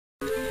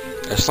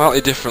They're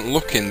slightly different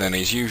looking than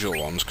his usual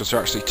ones because they're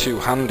actually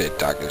two-handed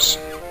daggers.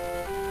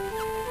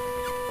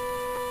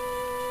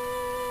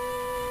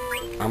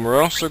 And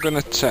we're also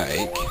going to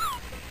take...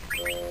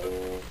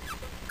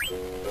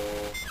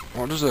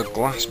 What does a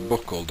glass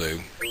buckle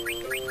do?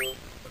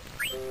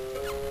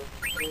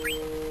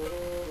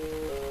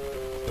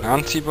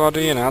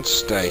 Antibody and add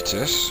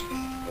status.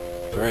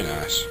 Very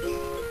nice.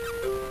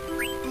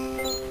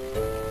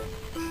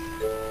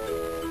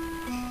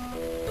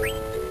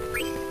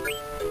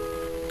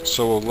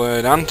 So we'll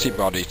learn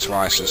antibody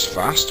twice as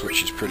fast,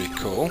 which is pretty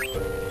cool.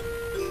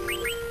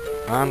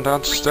 And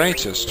add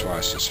status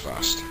twice as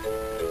fast.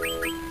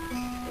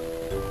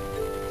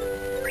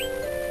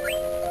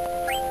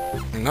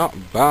 Not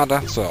bad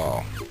at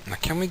all. Now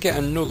can we get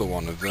another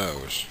one of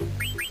those?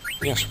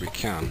 Yes we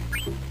can.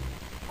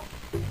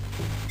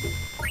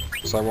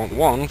 So I want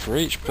one for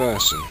each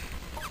person.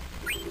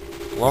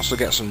 We'll also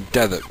get some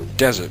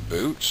desert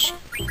boots.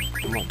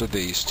 And what do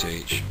these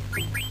teach?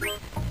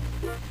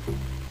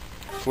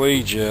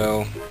 Flea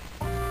gel.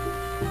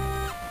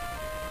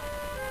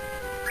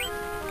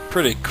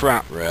 Pretty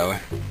crap really.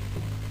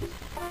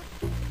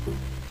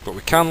 But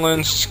we can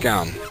learn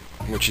scan,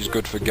 which is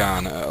good for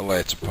Garnet at a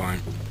later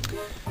point.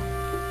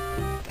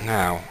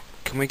 Now,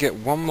 can we get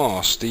one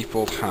more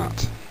steepled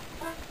hat?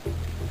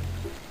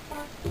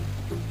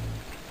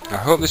 I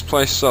hope this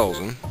place sells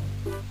them.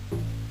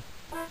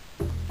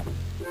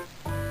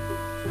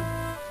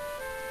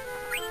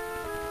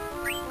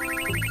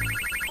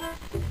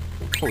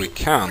 Oh, we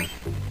can.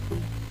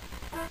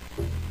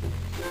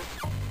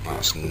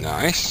 That's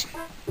nice.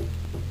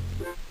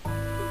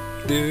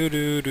 Do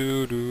do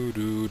do do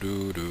do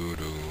do do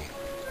do.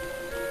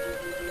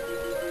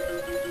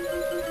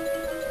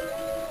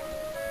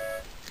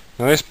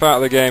 Now this part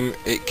of the game,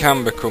 it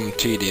can become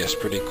tedious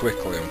pretty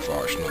quickly,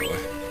 unfortunately.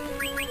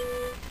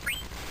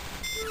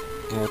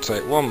 And we'll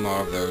take one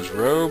more of those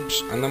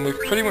robes, and then we've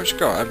pretty much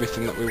got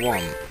everything that we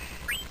want.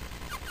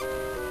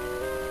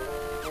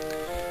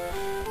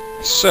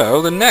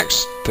 So, the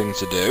next thing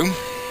to do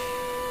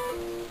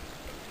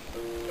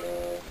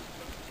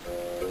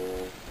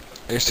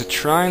is to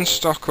try and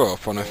stock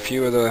up on a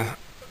few of the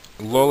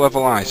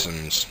low-level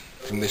items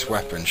from this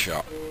weapon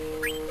shop.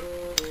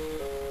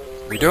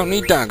 We don't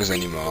need daggers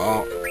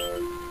anymore.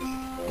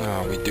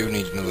 Oh, we do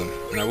need another...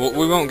 No,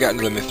 we won't get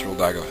another mithril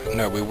dagger.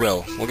 No, we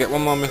will. We'll get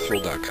one more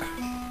mithril dagger.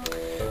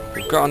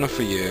 We've got enough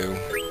for you.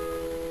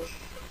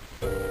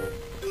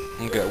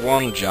 We'll get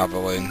one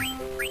javelin.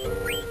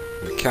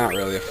 We can't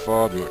really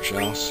afford much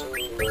else.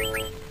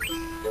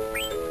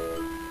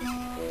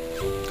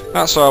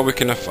 That's all we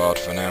can afford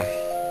for now.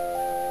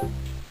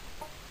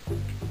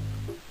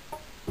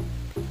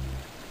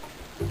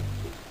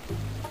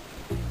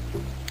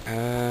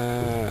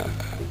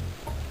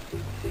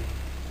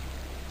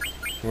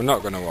 We're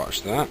not going to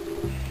watch that.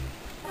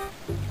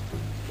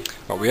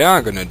 What we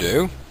are going to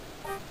do,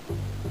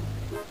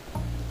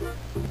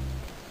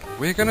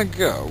 we're going to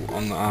go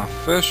on our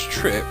first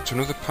trip to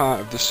another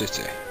part of the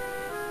city.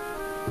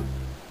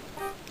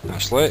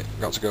 Actually,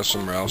 got to go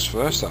somewhere else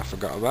first that I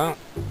forgot about.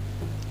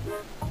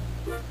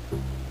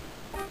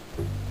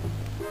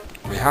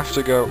 We have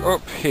to go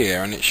up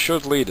here and it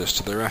should lead us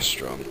to the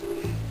restaurant.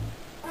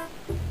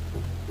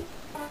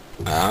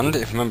 And,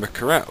 if I remember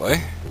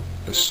correctly,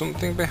 there's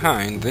something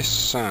behind this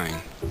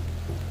sign.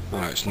 Oh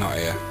no, it's not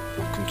here.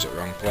 I've come to the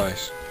wrong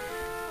place.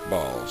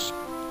 Balls.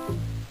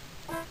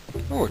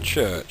 Oh, a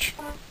church.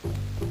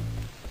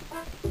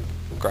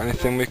 Got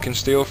anything we can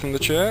steal from the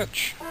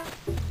church?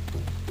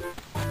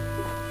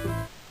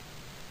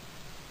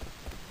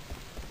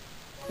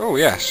 Oh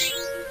yes.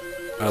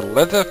 A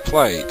leather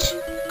plate.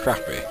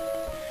 Crappy.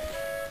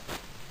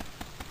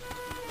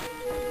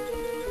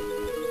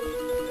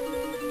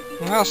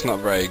 Well, that's not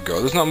very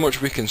good. There's not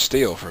much we can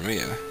steal from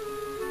here.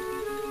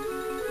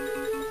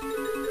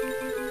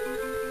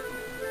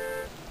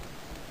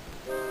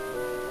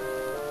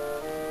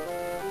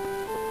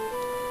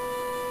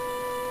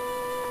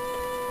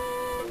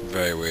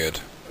 Very weird.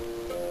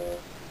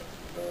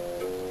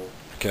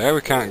 Okay,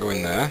 we can't go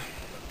in there.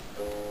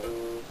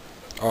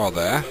 Or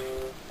there.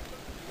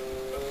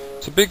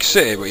 It's a big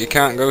city, but you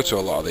can't go to a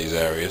lot of these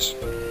areas.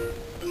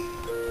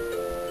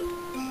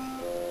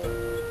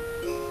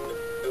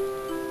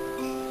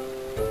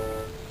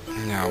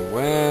 Now,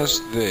 where's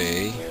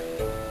the...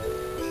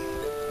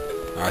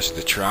 Oh, it's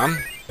the tram.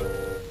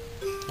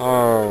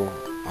 Oh,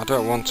 I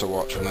don't want to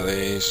watch one of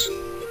these.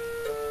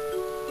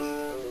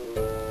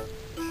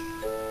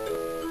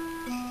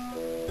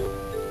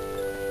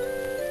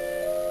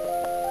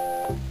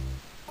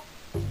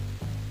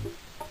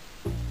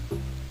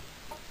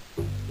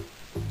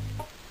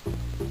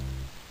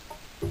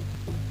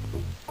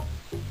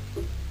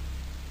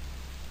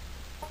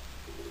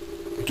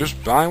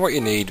 Just buy what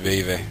you need,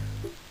 Vivi.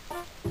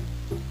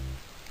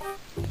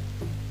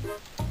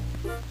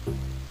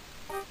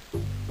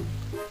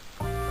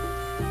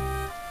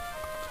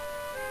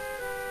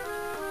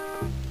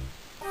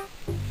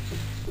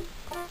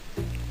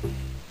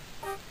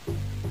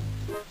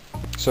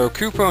 So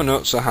Kupo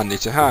nuts are handy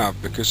to have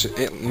because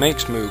it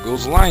makes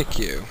Moogles like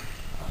you.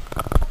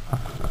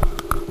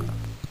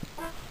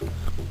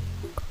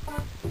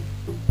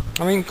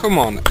 I mean, come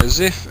on, as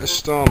if a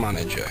store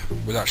manager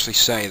would actually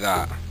say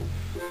that.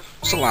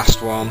 It's the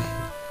last one.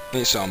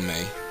 It's on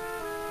me.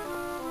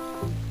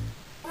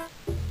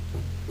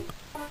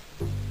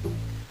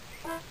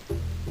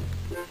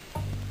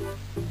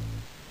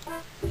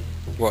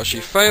 What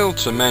she failed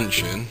to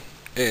mention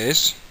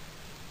is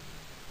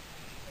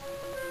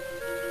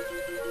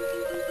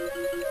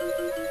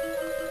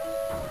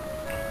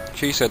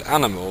she said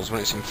animals when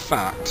it's in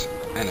fact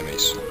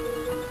enemies.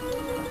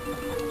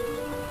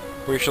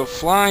 We shall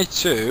fly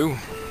to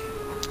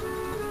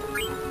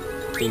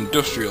the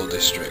industrial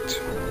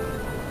district.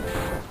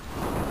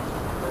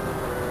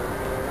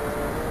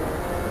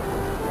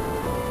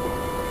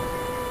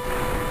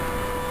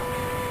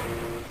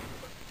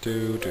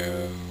 Do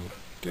do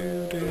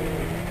do do.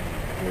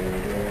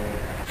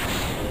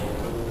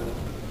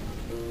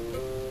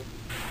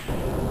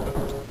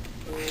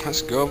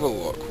 Let's go have a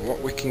look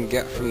what we can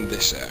get from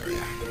this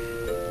area.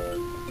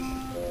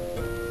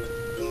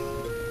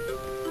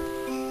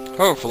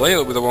 Hopefully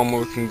it'll be the one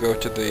where we can go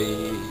to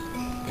the...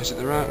 Is it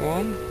the right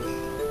one?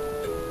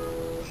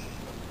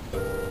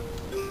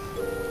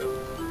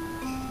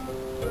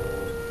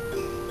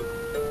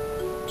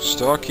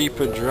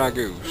 Storekeeper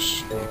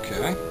Dragoose.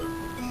 Okay.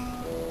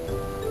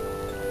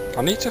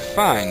 I need to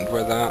find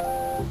where that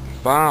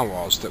bar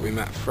was that we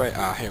met Frey.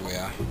 Ah, here we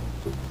are.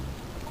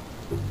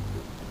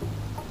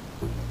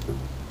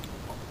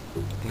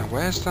 Now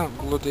where's that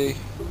bloody...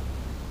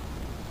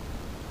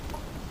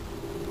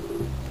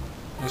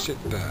 Is it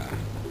there?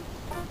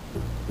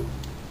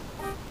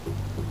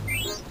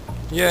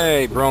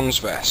 Yay, bronze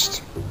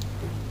vest.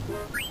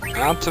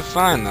 Hard to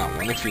find that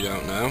one if you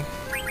don't know.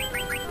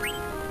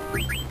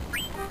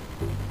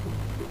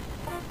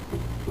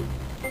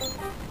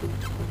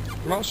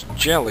 What's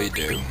jelly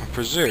do? I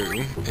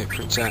presume it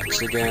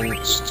protects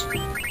against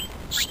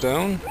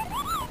stone?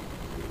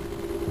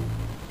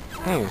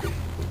 Oh.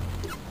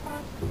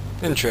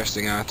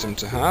 Interesting item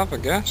to have, I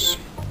guess.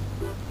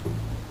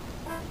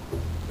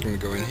 Can we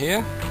go in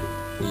here?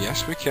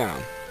 Yes, we can.